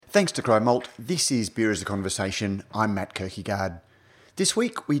Thanks to Malt, this is Beer as a Conversation. I'm Matt Kierkegaard. This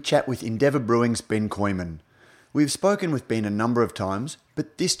week we chat with Endeavour Brewing's Ben Kooyman. We've spoken with Ben a number of times,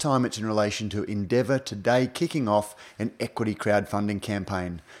 but this time it's in relation to Endeavour today kicking off an equity crowdfunding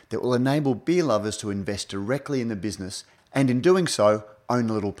campaign that will enable beer lovers to invest directly in the business and in doing so, own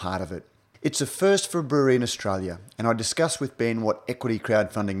a little part of it. It's a first for a brewery in Australia, and I discuss with Ben what equity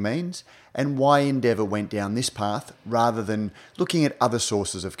crowdfunding means and why Endeavour went down this path rather than looking at other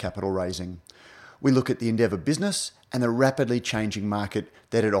sources of capital raising. We look at the Endeavour business and the rapidly changing market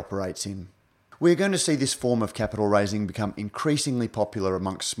that it operates in. We're going to see this form of capital raising become increasingly popular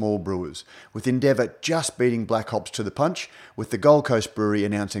amongst small brewers, with Endeavour just beating Black Hops to the punch, with the Gold Coast Brewery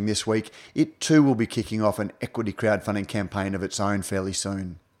announcing this week it too will be kicking off an equity crowdfunding campaign of its own fairly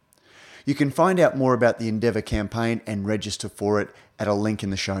soon. You can find out more about the Endeavour campaign and register for it at a link in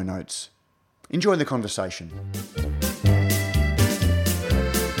the show notes. Enjoy the conversation.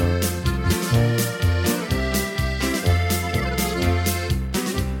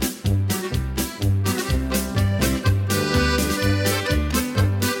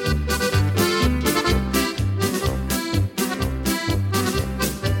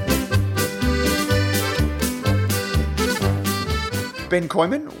 Ben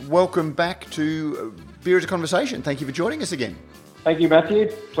Kooyman, welcome back to Beer as a Conversation. Thank you for joining us again. Thank you, Matthew.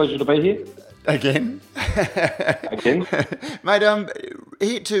 Pleasure to be here. Again? Again? Mate,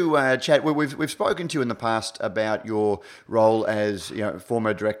 here to chat. We've spoken to you in the past about your role as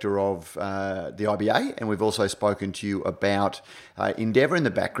former director of the IBA, and we've also spoken to you about Endeavour in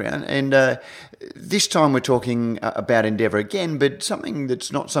the background. And this time we're talking about Endeavour again, but something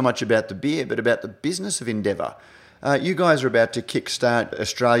that's not so much about the beer, but about the business of Endeavour. You guys are about to kickstart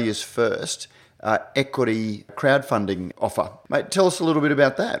Australia's first equity crowdfunding offer. Mate, tell us a little bit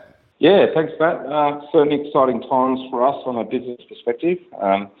about that. Yeah, thanks, Matt. Certainly exciting times for us from a business perspective.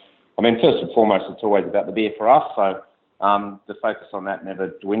 First and foremost, it's always about the beer for us, so the focus on that never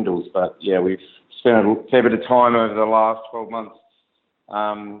dwindles. But yeah, we've spent a fair bit of time over the last 12 months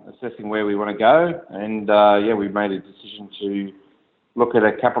assessing where we want to go, and we've made a decision to look at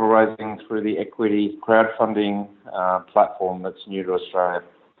a capital raising through the equity crowdfunding platform that's new to Australia.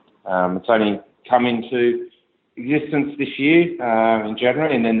 It's only come into existence this year in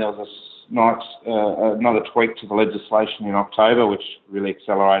January, and then there was another tweak to the legislation in October, which really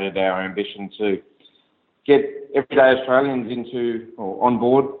accelerated our ambition to get everyday Australians on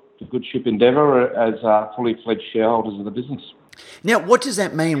board the good ship Endeavour as fully fledged shareholders of the business. Now, what does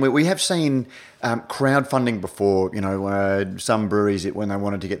that mean? We have seen crowdfunding before. Some breweries, when they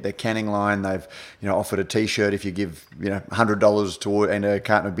wanted to get their canning line, they've offered a T-shirt if you give $100 and a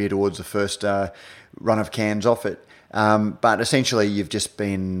carton of beer towards the first run of cans off it. But essentially, you've just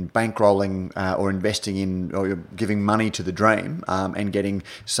been bankrolling or investing in, or you're giving money to the dream and getting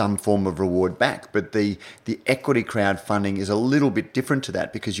some form of reward back. But the equity crowdfunding is a little bit different to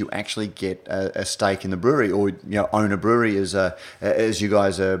that because you actually get a stake in the brewery, or own a brewery, as you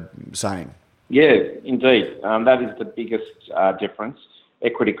guys are saying. Yeah, indeed. That is the biggest difference.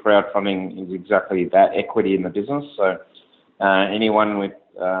 Equity crowdfunding is exactly that, equity in the business. So anyone with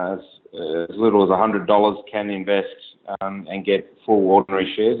as little as $100 can invest and get full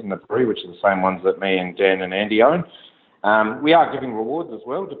ordinary shares in the brewery, which are the same ones that me and Dan and Andy own. We are giving rewards as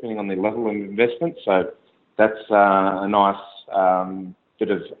well, depending on the level of investment. So that's a nice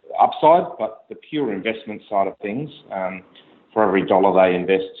bit of upside. But the pure investment side of things, for every dollar they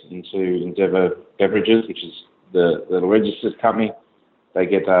invest into Endeavour Beverages, which is the registered company, they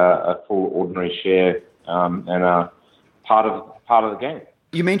get a full ordinary share and a part of the game.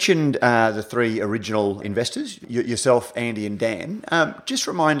 You mentioned the three original investors, yourself, Andy and Dan. Just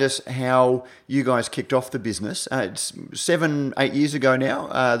remind us how you guys kicked off the business. It's 7-8 years ago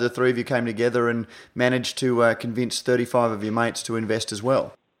now. The three of you came together and managed to convince 35 of your mates to invest as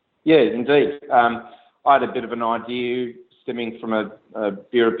well. Yeah, indeed. I had a bit of an idea stemming from a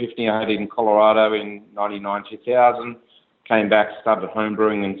beer epiphany I had in Colorado in 1999-2000. Came back, started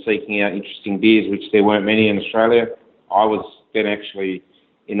homebrewing and seeking out interesting beers, which there weren't many in Australia. I was then actually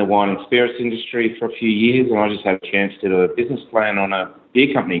in the wine and spirits industry for a few years, and I just had a chance to do a business plan on a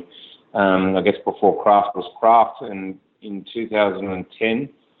beer company, I guess before craft was craft. And in 2010,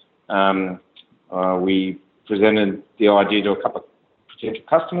 we presented the idea to a couple of potential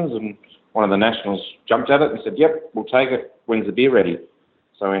customers, and one of the nationals jumped at it and said, "Yep, we'll take it. When's the beer ready?"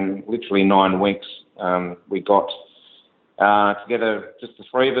 So in literally 9 weeks, we got together, just the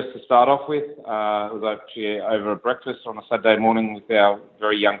three of us to start off with. It was actually over a breakfast on a Saturday morning with our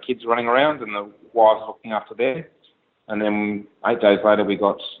very young kids running around and the wives looking after them. And then 8 days later, we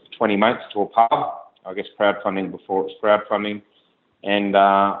got 20 mates to a pub, I guess crowdfunding before it was crowdfunding, and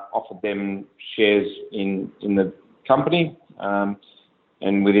offered them shares in the company.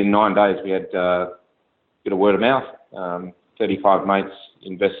 And within 9 days, we had a bit of word of mouth. 35 mates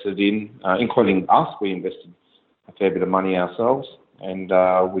invested in, including us. We invested a fair bit of money ourselves, and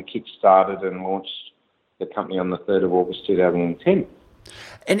we kick-started and launched the company on the 3rd of August 2010.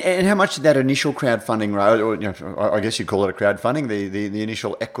 And how much did that initial crowdfunding, or I guess you'd call it a crowdfunding, the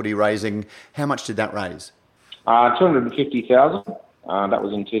initial equity raising, how much did that raise? 250,000. That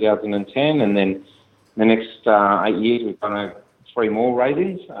was in 2010, and then the next 8 years we've done 3 more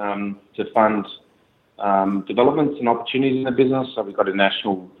raisings to fund developments and opportunities in the business. So we've got a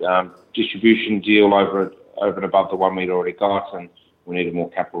national distribution deal over and above the one we'd already got, and we needed more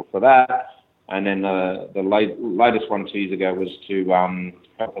capital for that. And then the latest one 2 years ago was to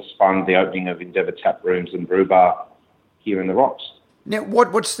help us fund the opening of Endeavour Tap Rooms and Brew Bar here in the Rocks. Now,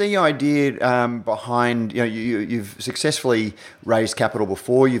 what's the idea behind, you've successfully raised capital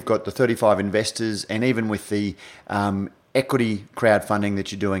before, you've got the 35 investors, and even with the equity crowdfunding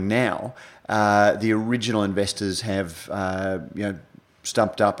that you're doing now, the original investors have,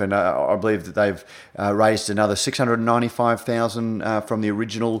 stumped up, and I believe that they've raised another 695,000 from the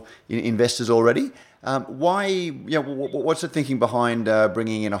original investors already. Why? What's the thinking behind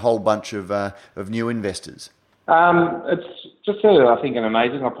bringing in a whole bunch of new investors? It's just, I think, an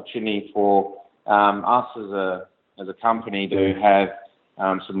amazing opportunity for us as a company to have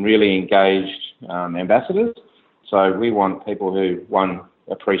some really engaged ambassadors. So we want people who, one,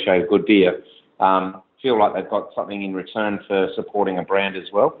 appreciate a good beer, feel like they've got something in return for supporting a brand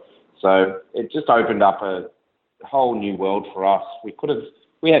as well. So it just opened up a whole new world for us.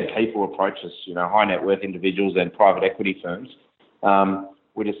 We had people approach us, high net worth individuals and private equity firms.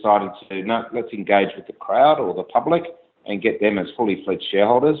 We decided let's engage with the crowd or the public and get them as fully fledged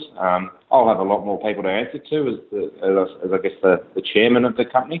shareholders. I'll have a lot more people to answer to as I guess the chairman of the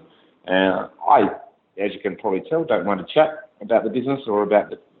company. I, as you can probably tell, don't want to chat about the business or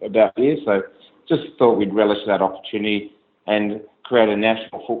about beer. So just thought we'd relish that opportunity and create a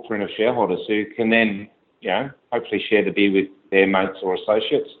national footprint of shareholders who can then, hopefully share the beer with their mates or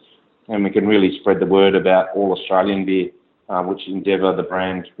associates, and we can really spread the word about all Australian beer, which Endeavour, the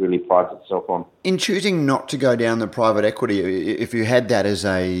brand, really prides itself on. In choosing not to go down the private equity, if you had that as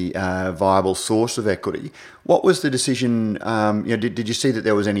a viable source of equity, what was the decision? Did you see that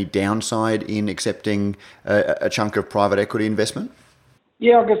there was any downside in accepting a chunk of private equity investment?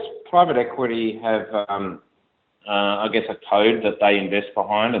 Yeah, I guess private equity have, a code that they invest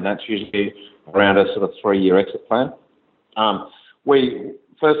behind, and that's usually around a sort of 3-year exit plan.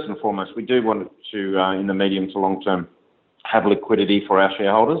 First and foremost, we do want to, in the medium to long term, have liquidity for our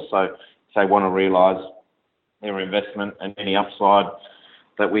shareholders. So if they want to realise their investment and any upside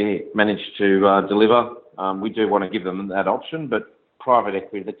that we manage to deliver, we do want to give them that option. But private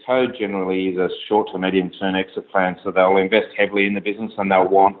equity, the code generally is a short to medium term exit plan. So they'll invest heavily in the business and they'll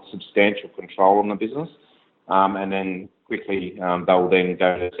want substantial control on the business. And then quickly they'll then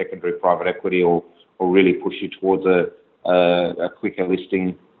go to secondary private equity or really push you towards a quicker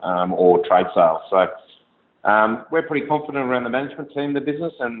listing or trade sale. So we're pretty confident around the management team, the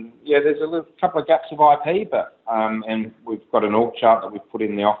business, and there's a couple of gaps of IP, but and we've got an org chart that we've put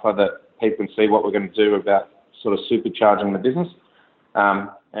in the offer that people can see what we're going to do about sort of supercharging the business.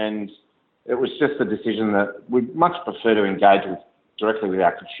 And it was just a decision that we'd much prefer to engage directly with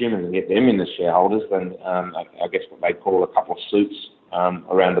our consumers and get them in as shareholders than I guess what they call a couple of suits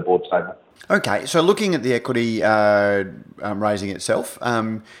around the board table. Okay, so looking at the equity raising itself,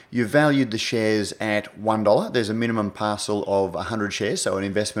 you've valued the shares at $1. There's a minimum parcel of 100 shares, so an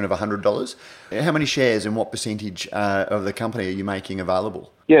investment of $100. How many shares and what percentage of the company are you making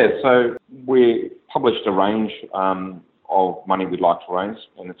available? Yeah, so we published a range of money we'd like to raise,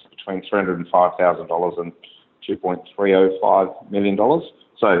 and it's between $305,000 and $2.305 million.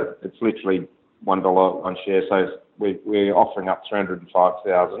 So it's literally $1 one share. So we're offering up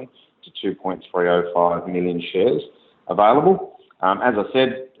 305,000 to 2.305 million shares available. As I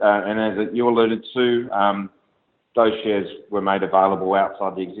said, and as you alluded to, those shares were made available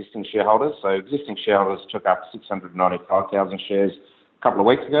outside the existing shareholders. So existing shareholders took up 695,000 shares a couple of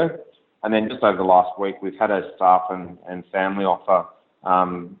weeks ago. And then just over the last week, we've had a staff and family offer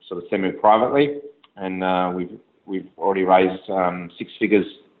sort of semi-privately. And we've already raised 6 figures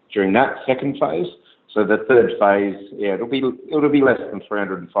during that second phase. So the third phase, it'll be less than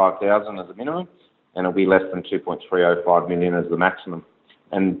 305,000 as a minimum, and it'll be less than 2.305 million as the maximum.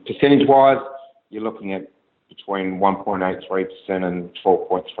 And percentage-wise, you're looking at between 1.83% and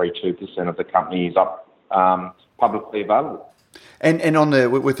 12.32% of the company is up publicly available. And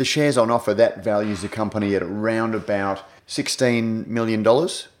with the shares on offer, that values the company at around about $16 million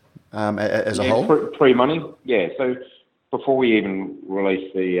as a Yeah, whole? pre-money. Yeah. So before we even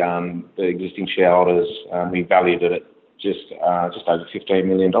released the existing shareholders, we valued it at just over $15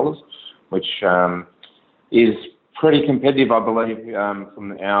 million, which is pretty competitive, I believe,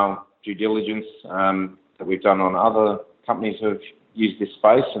 from our due diligence that we've done on other companies who have used this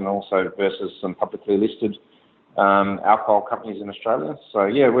space, and also versus some publicly listed alcohol companies in Australia. So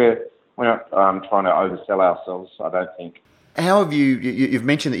yeah, we're not trying to oversell ourselves, I don't think. How have you've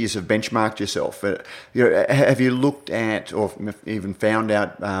mentioned that you sort of benchmarked yourself, but have you looked at or even found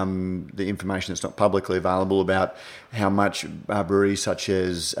out the information that's not publicly available about how much breweries such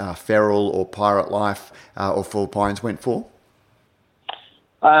as Feral or Pirate Life or Four Pines went for?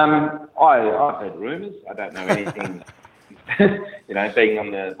 I've heard rumours. I don't know anything. Being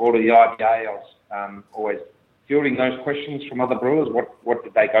on the board of the IBA, I was always fielding those questions from other brewers. What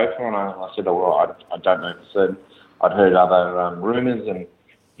did they go for? And I said, I don't know for certain. I'd heard other rumours, and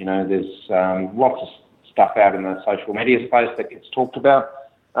there's lots of stuff out in the social media space that gets talked about.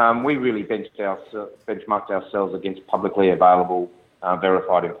 We really benchmarked ourselves against publicly available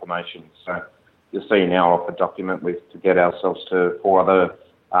verified information. So you'll see in our offer document to get ourselves to 4 other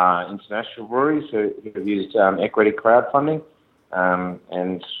international breweries who have used equity crowdfunding,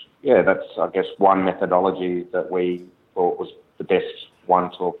 and yeah, that's I guess one methodology that we thought was the best one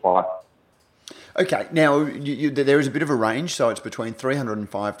to apply. Okay, now there is a bit of a range, so it's between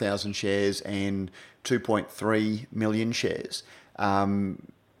 305,000 shares and 2.3 million shares,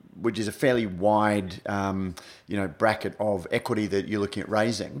 which is a fairly wide, bracket of equity that you're looking at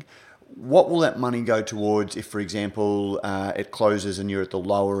raising. What will that money go towards if, for example, it closes and you're at the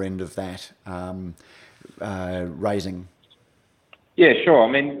lower end of that raising? Yeah, sure. I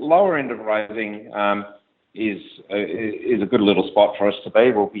mean, lower end of raising is a good little spot for us to be.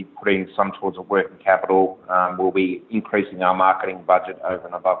 We'll be putting some towards a working capital. We'll be increasing our marketing budget over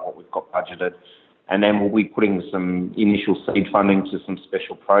and above what we've got budgeted. And then we'll be putting some initial seed funding to some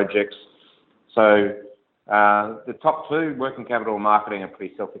special projects. So the top 2, working capital and marketing, are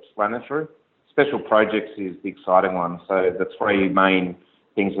pretty self-explanatory. Special projects is the exciting one. So the 3 main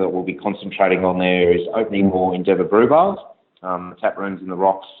things that we'll be concentrating on there is opening more Endeavour brew bars. The tap rooms in the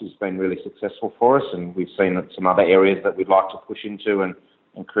Rocks has been really successful for us, and we've seen some other areas that we'd like to push into and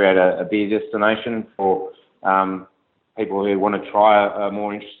create a beer destination for people who want to try a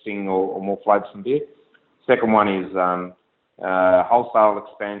more interesting or more flavoursome beer. Second one is wholesale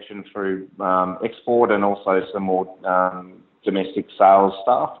expansion through export and also some more domestic sales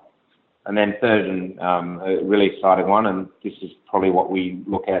staff. And then third, and a really exciting one, and this is probably what we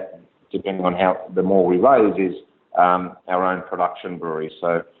look at depending on how the more we raise, is our own production brewery.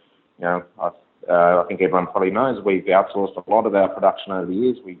 So, I think everyone probably knows we've outsourced a lot of our production over the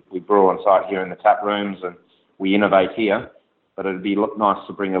years. We brew on site here in the tap rooms, and we innovate here. But it'd be nice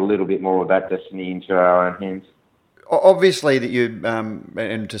to bring a little bit more of that destiny into our own hands. Obviously, that you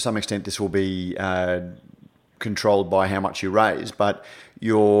and to some extent this will be controlled by how much you raise, but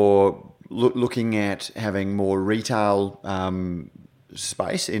you're looking at having more retail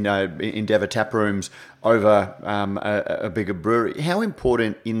space in Endeavour tap rooms over a bigger brewery. How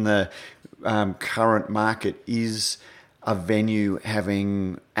important in the current market is a venue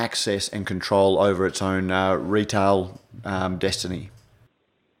having access and control over its own retail destiny?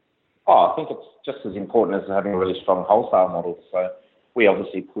 I think it's just as important as having a really strong wholesale model. So we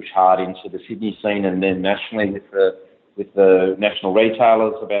obviously push hard into the Sydney scene and then nationally with the national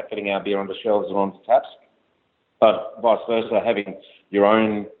retailers about getting our beer onto shelves and onto taps. But vice versa, having your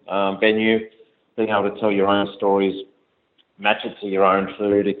own venue, being able to tell your own stories, match it to your own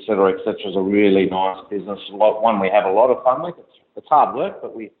food, et cetera, is a really nice business. One we have a lot of fun with. It's hard work,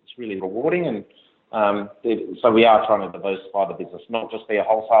 but it's really rewarding. And so we are trying to diversify the business, not just be a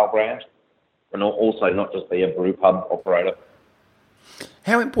wholesale brand, and also not just be a brew pub operator.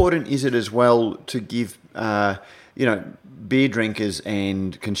 How important is it as well to give beer drinkers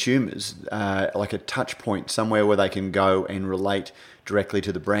and consumers like a touch point, somewhere where they can go and relate directly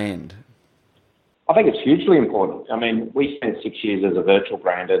to the brand? I think it's hugely important. I mean, we spent 6 years as a virtual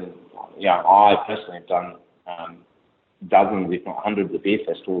brand, and I personally have done dozens, if not hundreds, of beer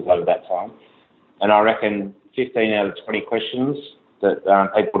festivals over that time. And I reckon 15 out of 20 questions that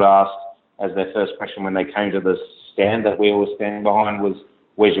people would ask as their first question when they came to the stand that we were standing behind was,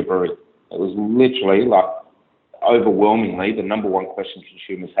 "Where's your brewery?" It was literally overwhelmingly the number one question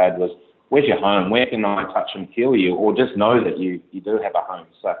consumers had was, "Where's your home? Where can I touch and feel you?" Or just know that you do have a home.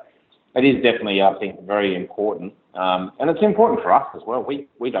 So it is definitely, I think, very important. And it's important for us as well. We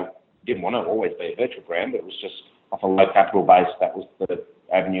didn't want to always be a virtual brand. It was just off a low capital base. That was the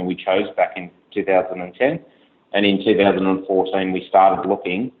avenue we chose back in 2010. And in 2014, we started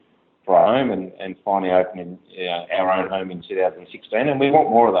looking for a home and finally opening our own home in 2016. And we want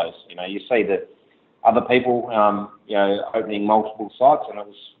more of those. You see that other people, opening multiple sites, and it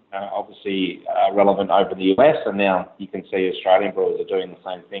was obviously relevant over the US, and now you can see Australian brewers are doing the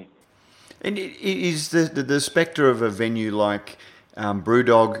same thing. And is the spectre of a venue like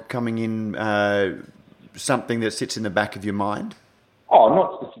Brewdog coming in something that sits in the back of your mind? Oh,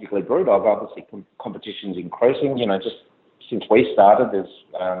 not specifically Brewdog. Obviously, competition's increasing. Just since we started,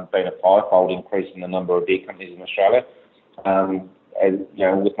 there's been a fivefold increase in the number of beer companies in Australia. And,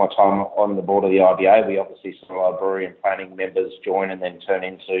 with my time on the board of the IBA, we obviously saw our brewery and planning members join and then turn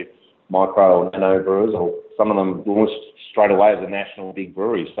into micro and nano brewers, or some of them launched straight away as a national big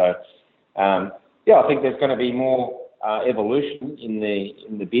brewery. So, I think there's going to be more evolution in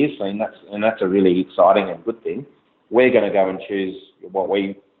the beer scene, that's a really exciting and good thing. We're going to go and choose what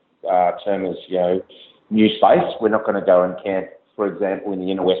we term as new space. We're not going to go and camp, for example, in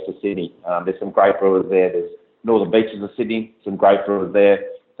the inner west of Sydney. There's some great brewers there. There's northern beaches of Sydney, some great brewers there.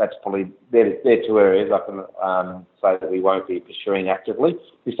 That's probably they're two areas I can say that we won't be pursuing actively.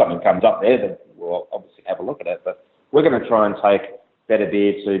 If something comes up there, then we'll obviously have a look at it. But we're going to try and take better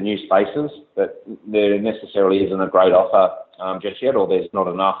beer to new spaces that there necessarily isn't a great offer just yet, or there's not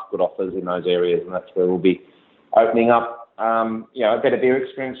enough good offers in those areas, and that's where we'll be opening up a better beer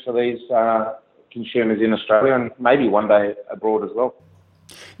experience for these consumers in Australia, and maybe one day abroad as well.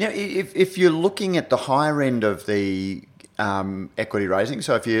 Now, if you're looking at the higher end of the equity raising,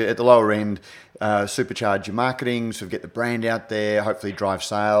 so if you're at the lower end, supercharge your marketing, sort of get the brand out there, hopefully drive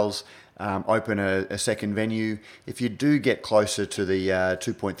sales, open a second venue. If you do get closer to the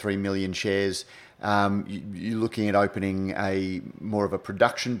 2.3 million shares, you're looking at opening more of a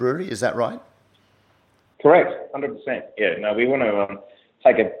production brewery, is that right? Correct, 100%. Yeah, no, we want to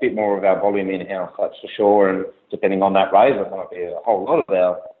take a bit more of our volume in-house, that's for sure, and depending on that raise, it might be a whole lot of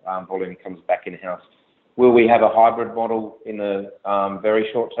our volume comes back in-house. Will we have a hybrid model in the very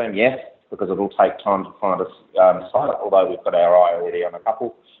short term? Yes, because it'll take time to find a site, although we've got our eye already on a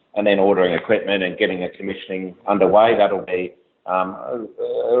couple, and then ordering equipment and getting a commissioning underway. That'll be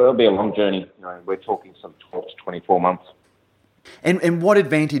it'll be a long journey. We're talking some 12 to 24 months. And what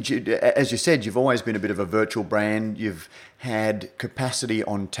advantage, as you said, you've always been a bit of a virtual brand. You've had capacity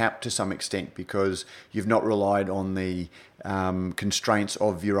on tap to some extent because you've not relied on the constraints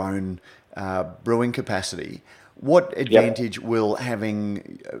of your own brewing capacity. What advantage will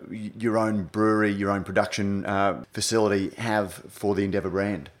having your own brewery, your own production facility have for the Endeavour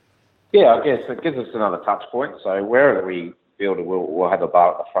brand? Yeah, I guess it gives us another touch point. So wherever we build it, we'll have a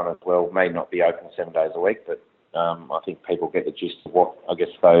bar at the front as well. May not be open 7 days a week, but I think people get the gist of what, I guess,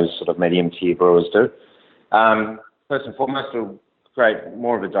 those sort of medium-tier brewers do. First and foremost, it'll create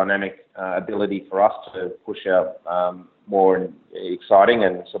more of a dynamic ability for us to push out more exciting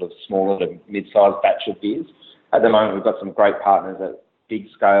and sort of smaller to mid-sized batch of beers. At the moment, we've got some great partners at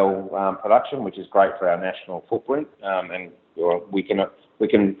big-scale production, which is great for our national footprint, and we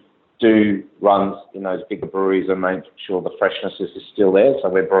can do runs in those bigger breweries and make sure the freshness is still there. So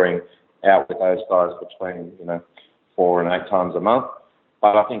we're brewing out with those guys between 4 and 8 times a month.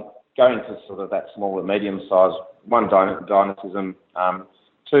 But I think going to sort of that smaller, medium size, one, dynamism,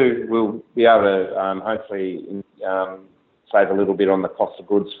 two, we'll be able to hopefully save a little bit on the cost of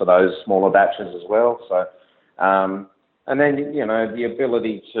goods for those smaller batches as well. So and then the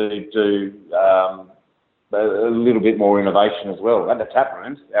ability to do a little bit more innovation as well. At the tap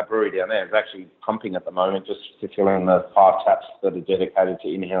rooms, our brewery down there is actually pumping at the moment just to fill in the 5 taps that are dedicated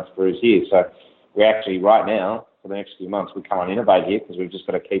to in-house brews here. So we're actually right now, for the next few months, we can't innovate here because we've just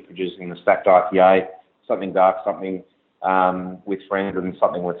got to keep producing the stacked IPA, something dark, something with friends and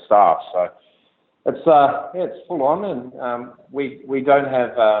something with staff. So it's full on, and we don't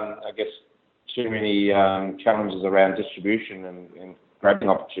have, I guess, too many challenges around distribution and grabbing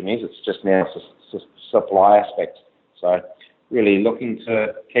opportunities. It's just now supply aspect. So really looking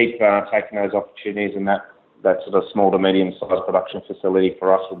to keep taking those opportunities, and that sort of small to medium sized production facility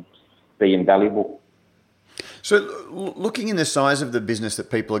for us would be invaluable. So looking in the size of the business that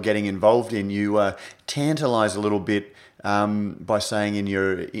people are getting involved in, you tantalise a little bit by saying in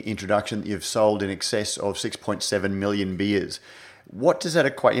your introduction that you've sold in excess of 6.7 million beers. What does that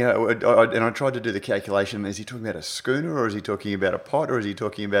equate? And I tried to do the calculation. Is he talking about a schooner, or is he talking about a pot, or is he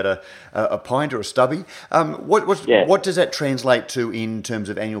talking about a pint or a stubby? What does that translate to in terms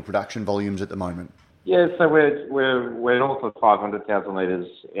of annual production volumes at the moment? Yeah, so we're north of 500,000 litres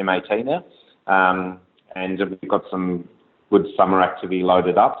MAT now, and we've got some good summer activity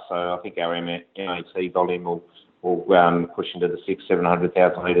loaded up. So I think our MAT volume will push into the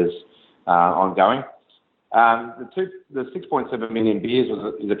 600,000-700,000 litres ongoing. The 6.7 million beers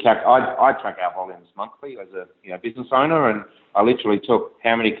is a calc. I track our volumes monthly as a business owner, and I literally took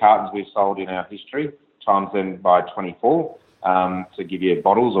how many cartons we've sold in our history times them by 24 to give you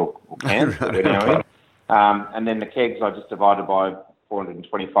bottles or cans. Right. And then the kegs I just divided by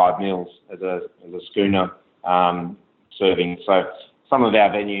 425 mils as a schooner serving. So some of our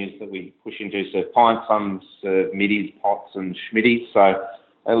venues that we push into serve pints, some serve middies, pots and schmitties. So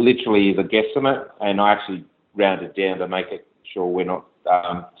it literally is a guesstimate, and I actually round it down to make it sure we're not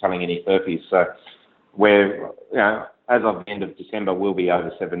telling any furphies. So we're, as of the end of December, we'll be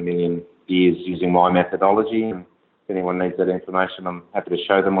over 7 million beers using my methodology. And if anyone needs that information, I'm happy to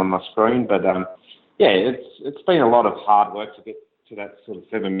show them on my screen. But it's been a lot of hard work to get to that sort of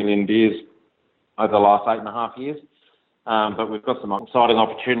 7 million beers over the last 8.5 years. But we've got some exciting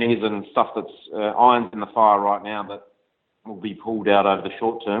opportunities and stuff that's irons in the fire right now that will be pulled out over the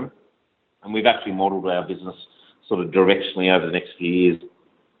short term. And we've actually modelled our business sort of directionally over the next few years,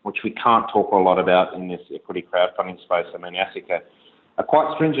 which we can't talk a lot about in this equity crowdfunding space. I mean, ASIC are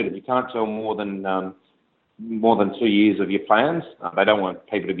quite stringent. You can't tell more than 2 years of your plans. They don't want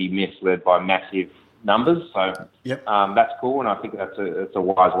people to be misled by massive numbers. So that's cool, and I think it's a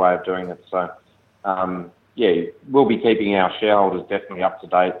wise way of doing it. So, we'll be keeping our shareholders definitely up to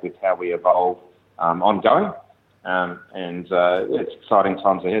date with how we evolve ongoing, and it's exciting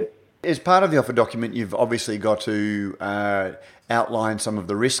times ahead. As part of the offer document, you've obviously got to outline some of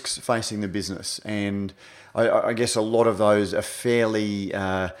the risks facing the business, and I guess a lot of those are fairly,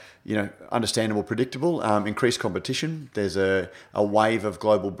 understandable, predictable. Increased competition. There's a wave of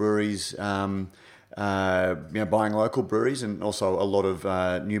global breweries, buying local breweries, and also a lot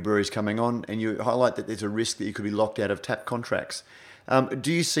of new breweries coming on. And you highlight that there's a risk that you could be locked out of tap contracts.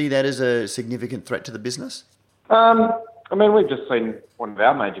 Do you see that as a significant threat to the business? We've just seen one of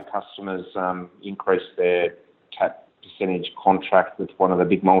our major customers increase their tap percentage contract with one of the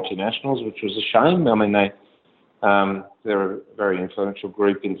big multinationals, which was a shame. They're a very influential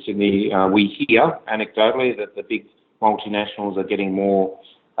group in Sydney. We hear anecdotally that the big multinationals are getting more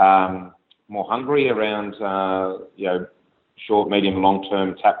hungry around short, medium,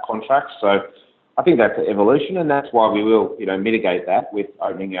 long-term tap contracts. So I think that's an evolution, and that's why we will mitigate that with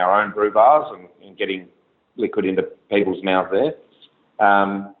opening our own brew bars and getting liquid into people's mouths there.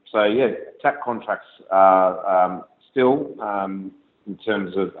 Tap contracts are still, in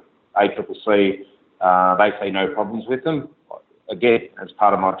terms of ACCC, they say no problems with them. Again, as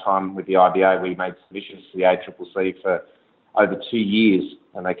part of my time with the IBA, we made submissions to the ACCC for over 2 years,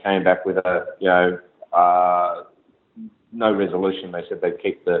 and they came back with no resolution. They said they'd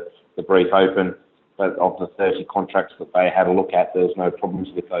keep the brief open, but of the 30 contracts that they had a look at, there was no problems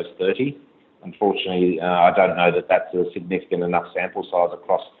with those 30. Unfortunately, I don't know that that's a significant enough sample size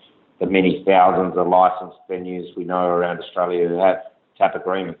across the many thousands of licensed venues we know around Australia who have tap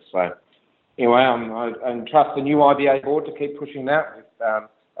agreements. So anyway, I trust the new IBA board to keep pushing that with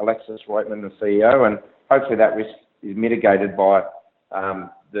Alexis Reutemann, the CEO, and hopefully that risk is mitigated by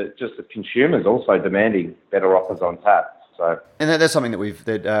the consumers also demanding better offers on tap. So, and that's something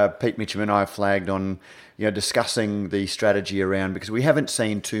that Pete Mitchum and I have flagged on, discussing the strategy around, because we haven't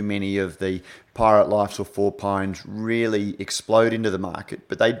seen too many of the Pirate Lifes or Four Pines really explode into the market,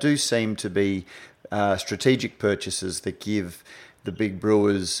 but they do seem to be strategic purchases that give the big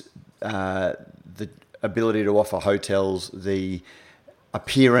brewers the ability to offer hotels the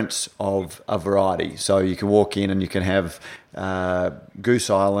appearance of a variety. So you can walk in and you can have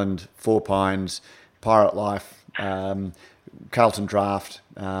Goose Island, Four Pines, Pirate Life, Carlton Draft,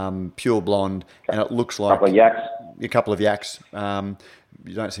 Pure Blonde, and it looks like a couple of yaks.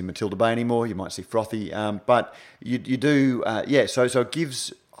 You don't see Matilda Bay anymore. You might see Frothy, but you do. So it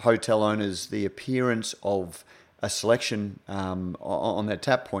gives hotel owners the appearance of a selection on their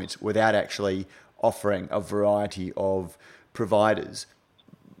tap points without actually offering a variety of providers.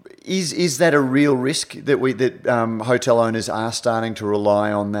 Is that a real risk that hotel owners are starting to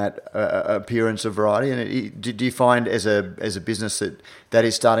rely on that appearance of variety? And do you find as a business that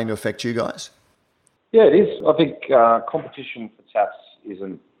is starting to affect you guys? Yeah, it is. I think competition for taps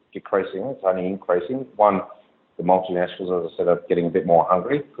isn't decreasing; it's only increasing. One, the multinationals, as I said, are getting a bit more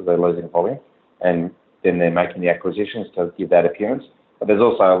hungry because they're losing volume, and then they're making the acquisitions to give that appearance. But there's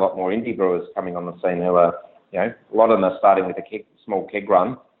also a lot more indie brewers coming on the scene who are, a lot of them are starting with a small keg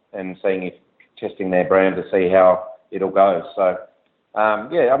run and testing their brand to see how it'll go. So,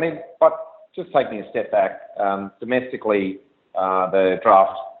 but just taking a step back, domestically, the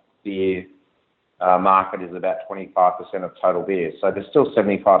draft beer market is about 25% of total beer. So there's still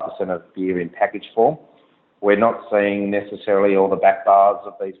 75% of beer in package form. We're not seeing necessarily all the back bars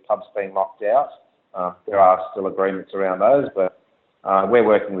of these pubs being locked out. there are still agreements around those, but we're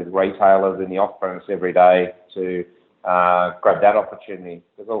working with retailers in the off-premise every day to grab that opportunity.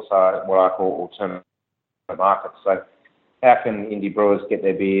 There's also what I call alternative markets. So how can indie brewers get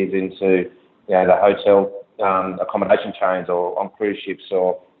their beers into the hotel accommodation chains or on cruise ships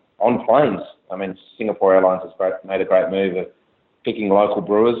or on planes? I mean, Singapore Airlines has made a great move of picking local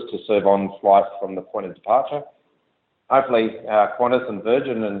brewers to serve on flights from the point of departure. Hopefully, Qantas and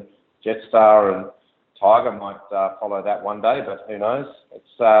Virgin and Jetstar and Tiger might follow that one day, but who knows?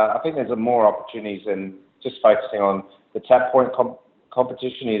 I think there's more opportunities than just focusing on the tap point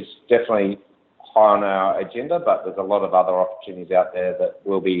competition is definitely high on our agenda, but there's a lot of other opportunities out there that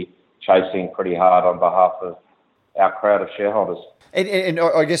we'll be chasing pretty hard on behalf of our crowd of shareholders. And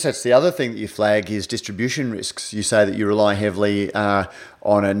I guess that's the other thing that you flag is distribution risks. You say that you rely heavily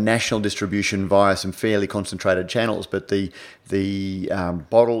on a national distribution via some fairly concentrated channels, but the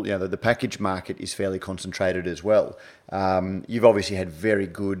bottle, the package market is fairly concentrated as well. You've obviously had very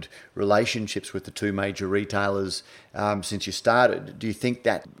good relationships with the two major retailers since you started. Do you think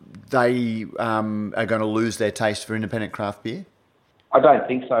that they are going to lose their taste for independent craft beer? I don't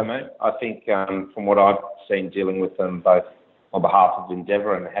think so, mate. I think from what I've seen dealing with them both on behalf of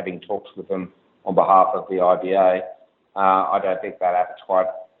Endeavour and having talks with them on behalf of the IBA, I don't think that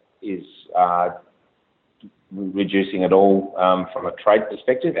appetite is reducing at all from a trade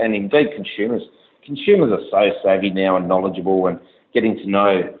perspective. And indeed, consumers are so savvy now and knowledgeable and getting to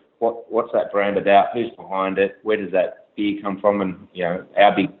know what's that brand about, who's behind it, where does that beer come from, and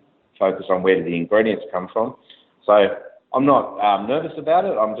our big focus on where do the ingredients come from. So I'm not nervous about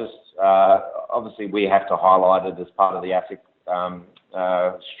it. I'm just obviously we have to highlight it as part of the ASIC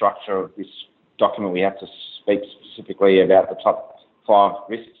structure of this document. We have to speak specifically about the top 5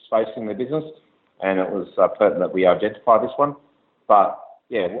 risks facing the business, and it was pertinent that we identify this one. But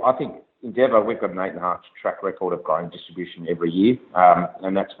yeah, I think Endeavour, we've got an 8.5 track record of growing distribution every year,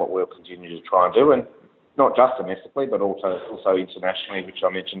 and that's what we'll continue to try and do, and not just domestically, but also internationally, which I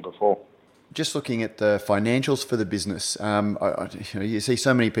mentioned before. Just looking at the financials for the business, you see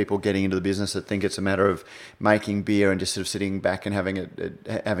so many people getting into the business that think it's a matter of making beer and just sort of sitting back and having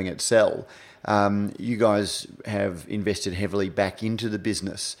it sell. You guys have invested heavily back into the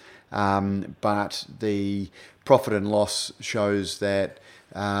business, but the profit and loss shows that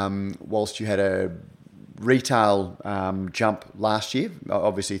whilst you had a retail jump last year,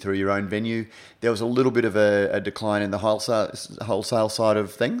 obviously through your own venue, there was a little bit of a decline in the wholesale side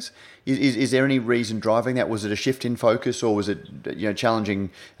of things. Is there any reason driving that? Was it a shift in focus, or was it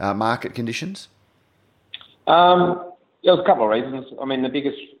challenging market conditions? There was a couple of reasons. I mean, the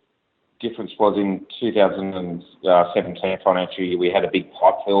biggest difference was in 2017 financial year, we had a big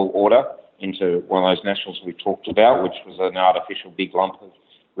pipe fill order into one of those nationals we talked about, which was an artificial big lump of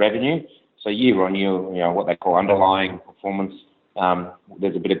revenue. So year on year, what they call underlying performance,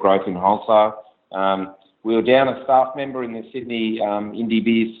 there's a bit of growth in wholesale. We were down a staff member in the Sydney Indie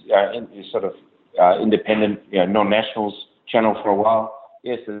Beers independent, non-nationals channel for a while.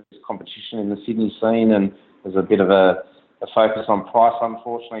 Yes, there's competition in the Sydney scene, and there's a bit of a focus on price,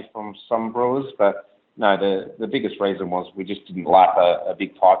 unfortunately, from some brewers. But no, the biggest reason was we just didn't lap a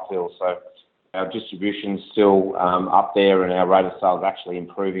big pipe fill. So our distribution's still up there, and our rate of sales actually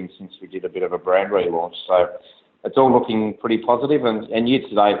improving since we did a bit of a brand relaunch. So it's all looking pretty positive, and year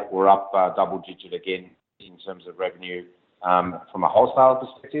to date we're up double digit again in terms of revenue from a wholesale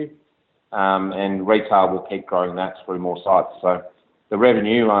perspective, and retail will keep growing that through more sites. So the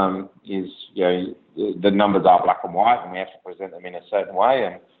revenue is, the numbers are black and white, and we have to present them in a certain way,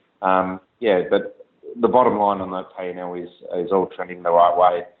 and but the bottom line on that P&L is all trending the right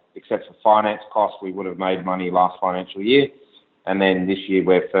way. Except for finance costs, we would have made money last financial year, and then this year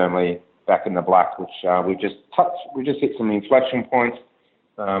we're firmly back in the black, which we just hit some inflection points.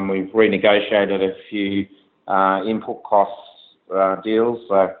 We've renegotiated a few input costs deals,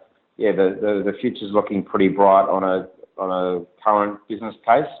 so yeah, the future's looking pretty bright on a current business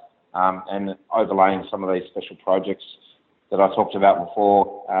case, and overlaying some of these special projects that I talked about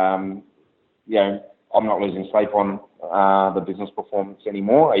before. I'm not losing sleep on the business performance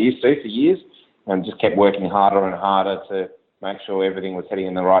anymore. I used to for years, and just kept working harder and harder to make sure everything was heading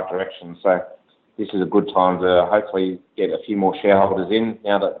in the right direction. So this is a good time to hopefully get a few more shareholders in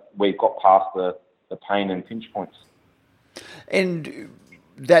now that we've got past the pain and pinch points. And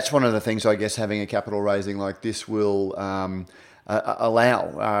that's one of the things, I guess, having a capital raising like this will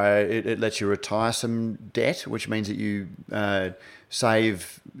allow. It lets you retire some debt, which means that you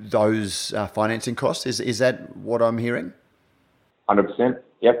save those financing costs. Is that what I'm hearing? 100%.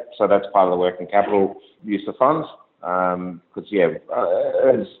 Yep. So that's part of the working capital use of funds. Because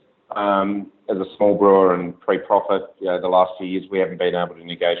as a small brewer and pre-profit, the last few years we haven't been able to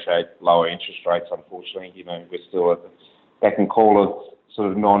negotiate lower interest rates, unfortunately. We're still at the beck and call of sort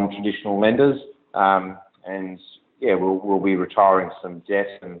of non-traditional lenders. We'll be retiring some debt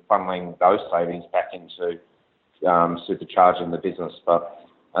and funneling those savings back into supercharging the business. But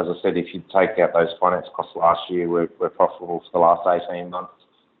as I said, if you take out those finance costs last year, we're profitable for the last 18 months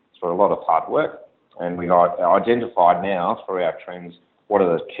through a lot of hard work. And we've identified now through our trends what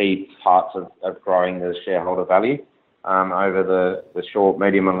are the key parts of growing the shareholder value over the short,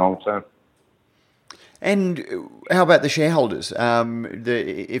 medium and long term. And how about the shareholders?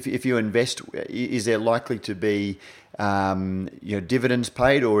 If you invest, is there likely to be dividends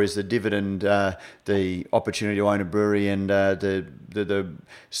paid, or is the dividend the opportunity to own a brewery and the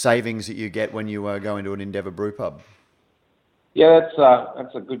savings that you get when you go into an Endeavour brew pub? Yeah,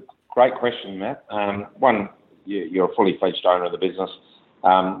 that's a great question, Matt. One, you're a fully fledged owner of the business.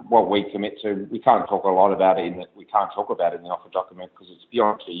 What we commit to, we can't talk a lot about it in the offer document because it's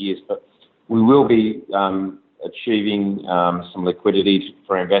beyond 2 years, but we will be achieving some liquidity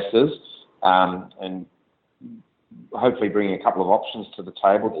for investors and hopefully bringing a couple of options to the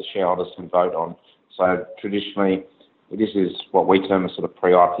table that shareholders can vote on. So traditionally, this is what we term as sort of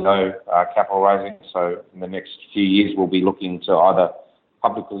pre-IPO capital raising. So in the next few years, we'll be looking to either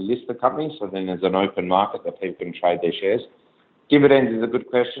publicly list the company, so then there's an open market that people can trade their shares. Dividends is a good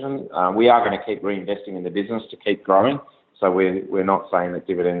question. We are going to keep reinvesting in the business to keep growing. So we're not saying that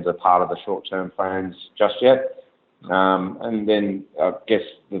dividends are part of the short-term plans just yet. And then I guess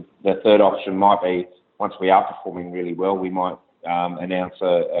the third option might be, once we are performing really well, we might announce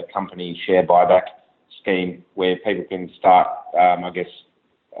a company share buyback scheme where people can start,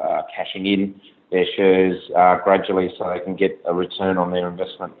 cashing in their shares gradually so they can get a return on their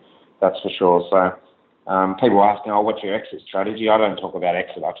investment. That's for sure. So people ask, what's your exit strategy? I don't talk about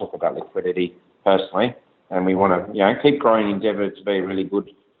exit. I talk about liquidity personally. And we want to, keep growing Endeavour to be a really good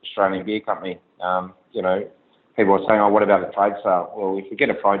Australian beer company. People are saying, what about a trade sale? Well, if we get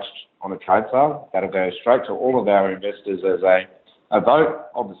approached on a trade sale, that'll go straight to all of our investors as a vote,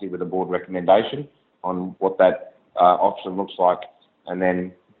 obviously with a board recommendation on what that option looks like. And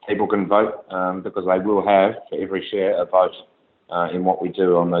then people can vote because they will have, for every share, a vote in what we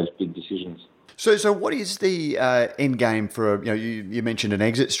do on those big decisions. So what is the end game for, you mentioned an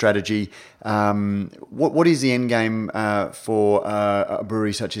exit strategy. What is the end game for a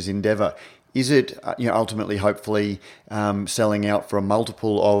brewery such as Endeavour? Is it, ultimately, hopefully, selling out for a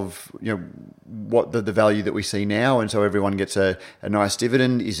multiple of, what the value that we see now, and so everyone gets a nice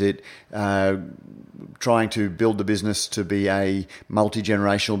dividend? Is it trying to build the business to be a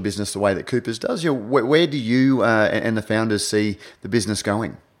multi-generational business the way that Coopers does? Where do you and the founders see the business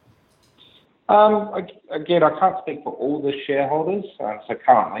going? Again, I can't speak for all the shareholders. So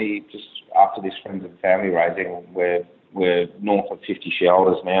currently, just after this friends and family raising, we're north of 50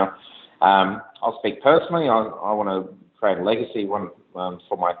 shareholders now. I'll speak personally. I want to create a legacy, one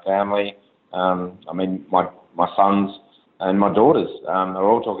for my family. My sons and my daughters are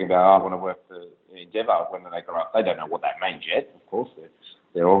all talking about, I want to work for Endeavour when they grow up. They don't know what that means yet, of course.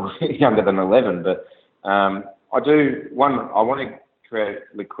 They're all younger than 11. But I want to create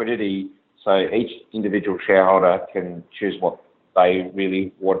liquidity so each individual shareholder can choose what they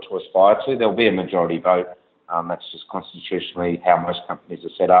really want to aspire to. There'll be a majority vote. That's just constitutionally how most companies are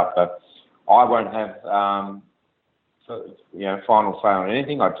set up. But I won't have final say on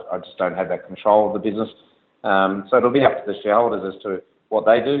anything. I just don't have that control of the business. So it'll be up to the shareholders as to what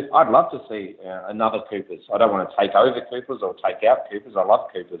they do. I'd love to see another Coopers. I don't want to take over Coopers or take out Coopers. I love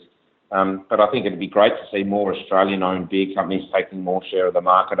Coopers. But I think it'd be great to see more Australian-owned beer companies taking more share of the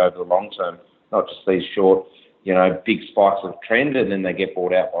market over the long term, not just these short, big spikes of trend and then they get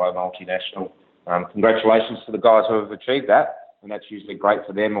bought out by a multinational. Congratulations to the guys who have achieved that, and that's usually great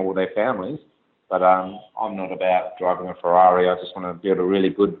for them or their families. But I'm not about driving a Ferrari. I just want to build a really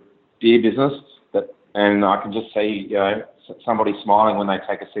good beer business and I can just see somebody smiling when they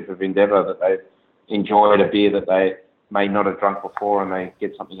take a sip of Endeavour, that they've enjoyed a beer that they may not have drunk before and they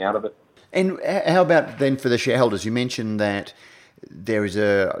get something out of it. And how about then for the shareholders? You mentioned that there is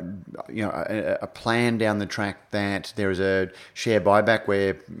a plan down the track, that there is a share buyback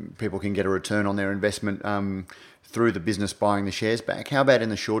where people can get a return on their investment through the business buying the shares back. How about in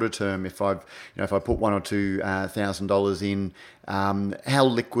the shorter term? If I put $1,000 or $2,000 in, how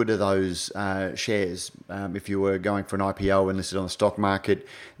liquid are those shares? If you were going for an IPO and listed on the stock market,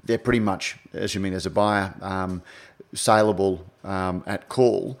 they're pretty much, assuming there's a buyer, saleable at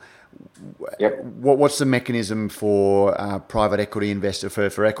call. Yep. What's the mechanism for private equity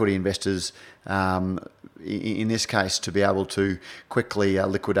for equity investors in this case to be able to quickly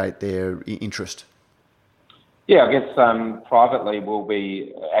liquidate their interest? Yeah, I guess privately we'll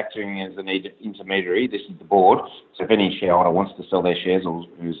be acting as an intermediary. This is the board. So if any shareholder wants to sell their shares or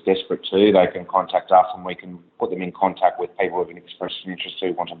who's desperate to, they can contact us and we can put them in contact with people who have expressed an interest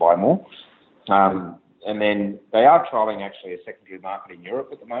who want to buy more. And then they are trialling actually a secondary market in Europe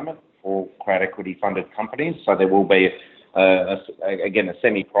at the moment for crowd equity funded companies. So there will be, again, a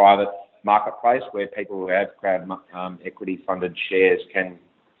semi-private marketplace where people who have crowd equity funded shares can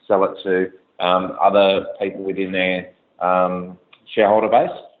sell it to other people within their shareholder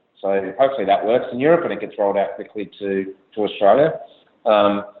base. So hopefully that works in Europe and it gets rolled out quickly to Australia.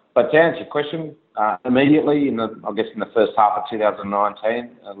 But to answer your question, immediately in the first half of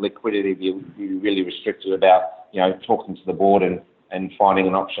 2019, liquidity will be really restricted about talking to the board and finding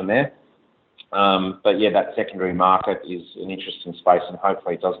an option there. But yeah, that secondary market is an interesting space, and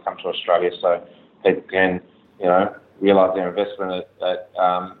hopefully it does come to Australia so people can realise their investment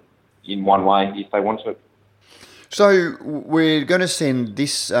in one way if they want to. So we're going to send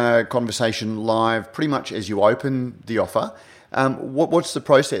this conversation live pretty much as you open the offer. What's the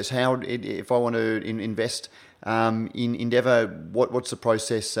process? How, if I want to invest in Endeavour, what's the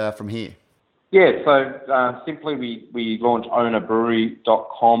process from here? Yeah, so simply we launch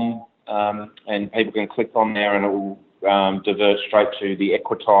ownerbrewery.com and people can click on there and it will divert straight to the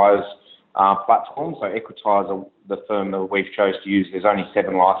Equitise platform. So Equitise are the firm that we've chose to use. There's only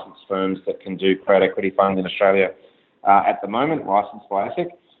 7 licensed firms that can do crowd equity funds in Australia at the moment, licensed by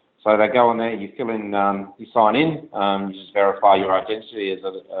ASIC. So they go on there, you fill in, you sign in, you just verify your identity as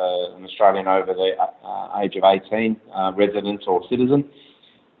an Australian over the age of 18, resident or citizen.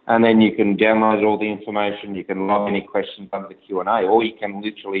 And then you can download all the information, you can log any questions under the Q&A, or you can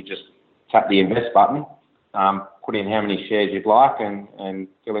literally just tap the invest button, put in how many shares you'd like and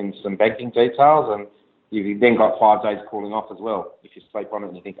fill in some banking details, and you've then got 5 days cooling off as well. If you sleep on it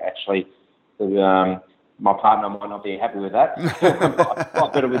and you think, actually, my partner might not be happy with that,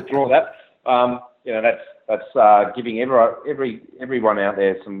 I'd better withdraw that. That's giving everyone out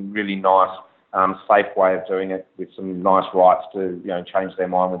there some really nice, safe way of doing it with some nice rights to change their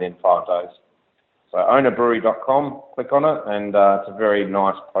mind within 5 days. So ownerbrewery.com, click on it, and it's a very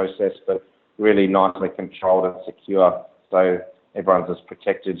nice process, but really nicely controlled and secure, so everyone's as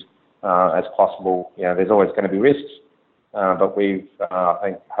protected as possible. There's always going to be risks, but we've, I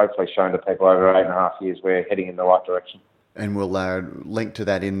think, hopefully shown to people over 8.5 years we're heading in the right direction. And we'll link to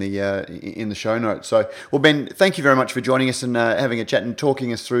that in the show notes. So, well, Ben, thank you very much for joining us and having a chat and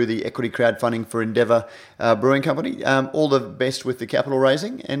talking us through the equity crowdfunding for Endeavour Brewing Company. All the best with the capital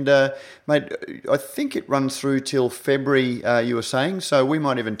raising. And, mate, I think it runs through till February, you were saying. So we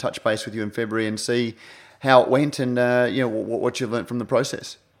might even touch base with you in February and see how it went and what you've learnt from the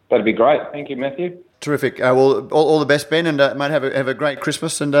process. That'd be great. Thank you, Matthew. Terrific. Well, all the best, Ben, and mate, have a great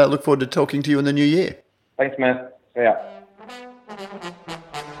Christmas and look forward to talking to you in the new year. Thanks, Matt. See ya.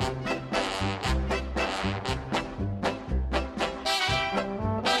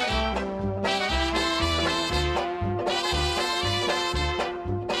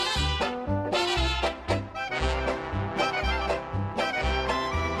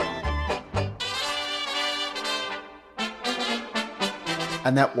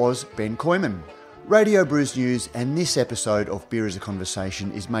 And that was Ben Kooyman. Radio Brews News and this episode of Beer is a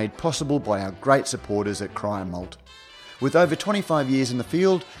Conversation is made possible by our great supporters at Cryer Malt. With over 25 years in the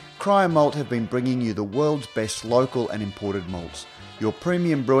field, Cryer Malt have been bringing you the world's best local and imported malts, your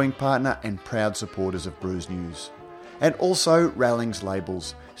premium brewing partner and proud supporters of Brews News. And also Rallings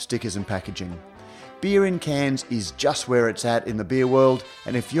labels, stickers and packaging. Beer in cans is just where it's at in the beer world,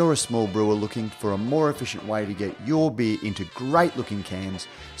 and if you're a small brewer looking for a more efficient way to get your beer into great looking cans,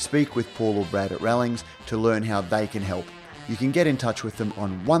 speak with Paul or Brad at Rallings to learn how they can help. You can get in touch with them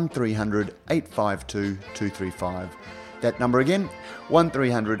on 1300 852 235. That number again,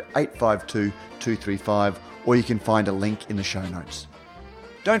 1300 852 235, or you can find a link in the show notes.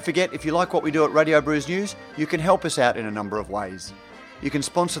 Don't forget, if you like what we do at Radio Brews News, you can help us out in a number of ways. You can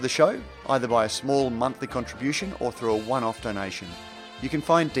sponsor the show, either by a small monthly contribution or through a one-off donation. You can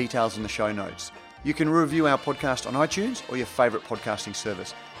find details in the show notes. You can review our podcast on iTunes or your favourite podcasting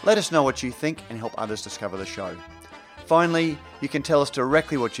service. Let us know what you think and help others discover the show. Finally, you can tell us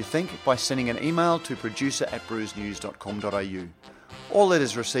directly what you think by sending an email to producer@brewsnews.com.au. All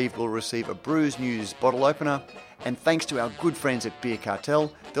letters received will receive a Brews News bottle opener, and thanks to our good friends at Beer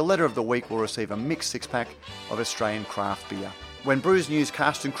Cartel, the letter of the week will receive a mixed six-pack of Australian craft beer. When Brews News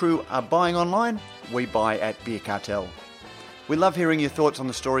cast and crew are buying online, we buy at Beer Cartel. We love hearing your thoughts on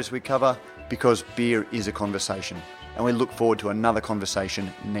the stories we cover because beer is a conversation. And we look forward to another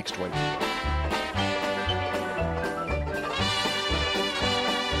conversation next week.